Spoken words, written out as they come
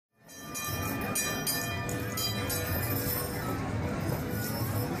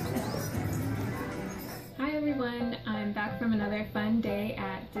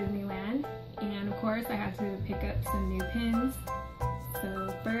course I had to pick up some new pins.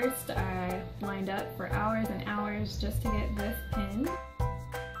 So first I lined up for hours and hours just to get this pin.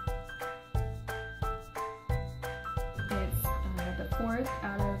 It's the 4th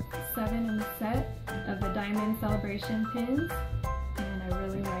out of 7 in the set of the Diamond Celebration pins, and I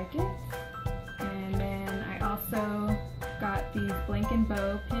really like it. And then I also got these blank and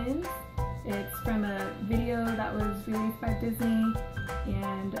bow pins. It's from a video that was released by Disney,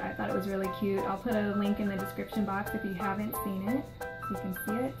 and I thought it was really cute. I'll put a link in the description box if you haven't seen it, so you can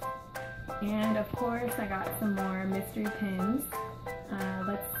see it. And of course I got some more mystery pins.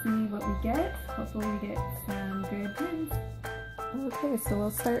 Let's see what we get. Hopefully we get some good pins. Okay, so we'll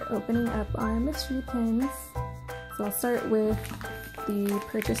start opening up our mystery pins. So I'll start with the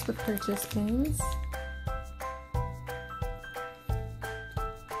Purchase with Purchase pins.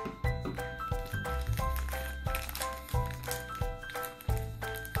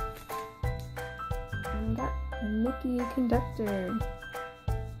 And I got a Mickey conductor.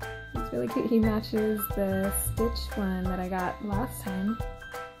 He's really cute. He matches the Stitch one that I got last time.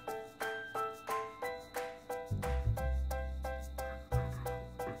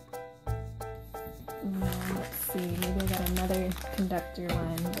 Let's see, maybe I got another conductor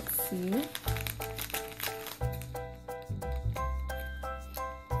one. Let's see.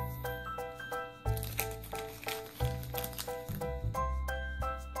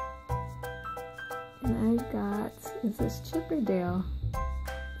 And I got, is this Chip or Dale?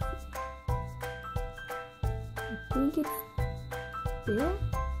 I think it's Dale?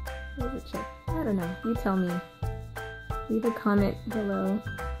 Or is it Chip? I don't know. You tell me. Leave a comment below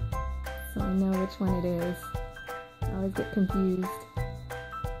so I know which one it is. I always get confused.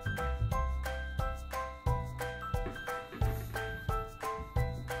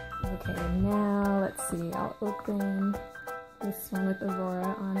 Okay, now let's see. I'll open this one with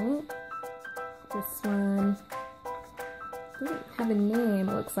Aurora on it. This one doesn't have a name,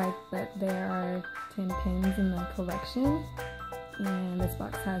 it looks like, but there are 10 pins in the collection. And this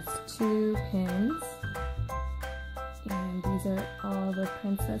box has 2 pins. And these are all the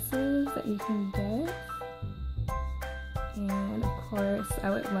princesses that you can get. And of course, I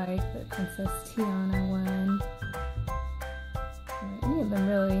would like the Princess Tiana one. Or any of them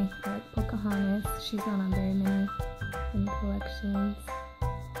really. I like Pocahontas. She's not on very many in collections.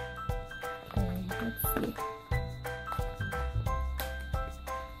 Okay, let's see.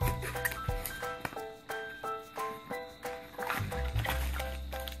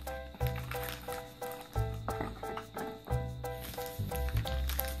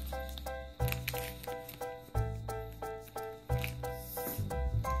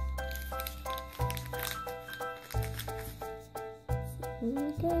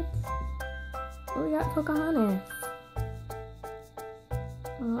 Really good. Oh, we got Pocahontas.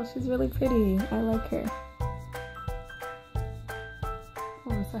 Oh, she's really pretty. I like her.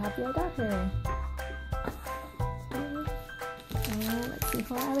 Oh, I'm so happy I got her. And let's see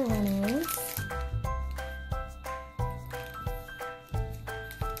who our other one is.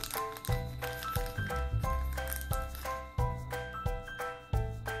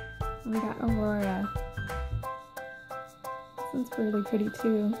 We got Aurora. This one's really pretty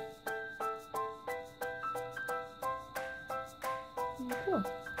too. Cool.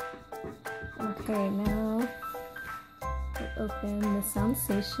 Okay, now we'll open the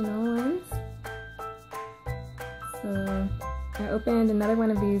Soundsational ones. So I opened another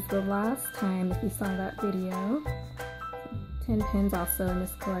one of these the last time, if you saw that video. 10 pins also in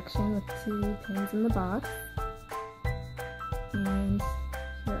this collection with 2 pins in the box. And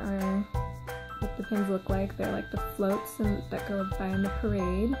here are what the pins look like. They're like the floats that go by in the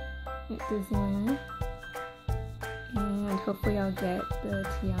parade at Disneyland. And hopefully I'll get the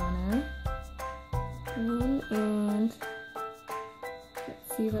Tiana one, and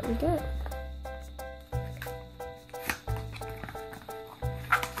let's see what we get.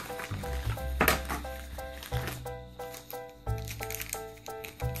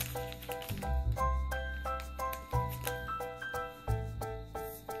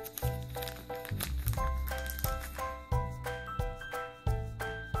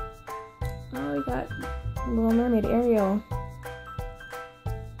 Oh, we got Little Mermaid Ariel.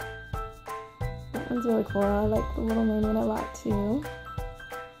 That one's really cool. I like the Little Mermaid a lot too.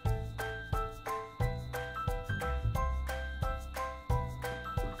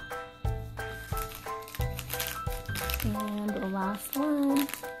 And the last one.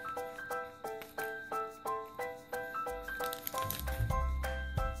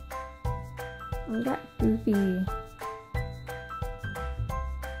 We got Goofy.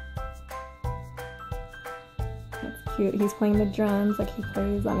 cute. He's playing the drums like he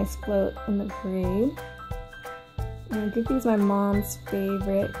plays on his float in the parade. And Goofy's my mom's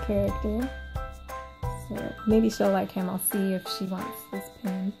favorite character. So maybe she'll like him. I'll see if she wants this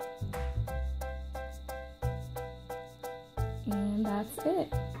pin. And that's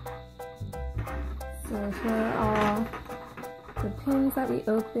it. So here are all the pins that we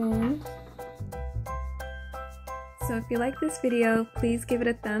opened. So if you like this video, please give it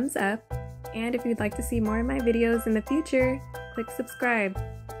a thumbs up. And if you'd like to see more of my videos in the future, click subscribe.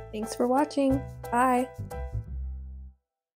 Thanks for watching. Bye!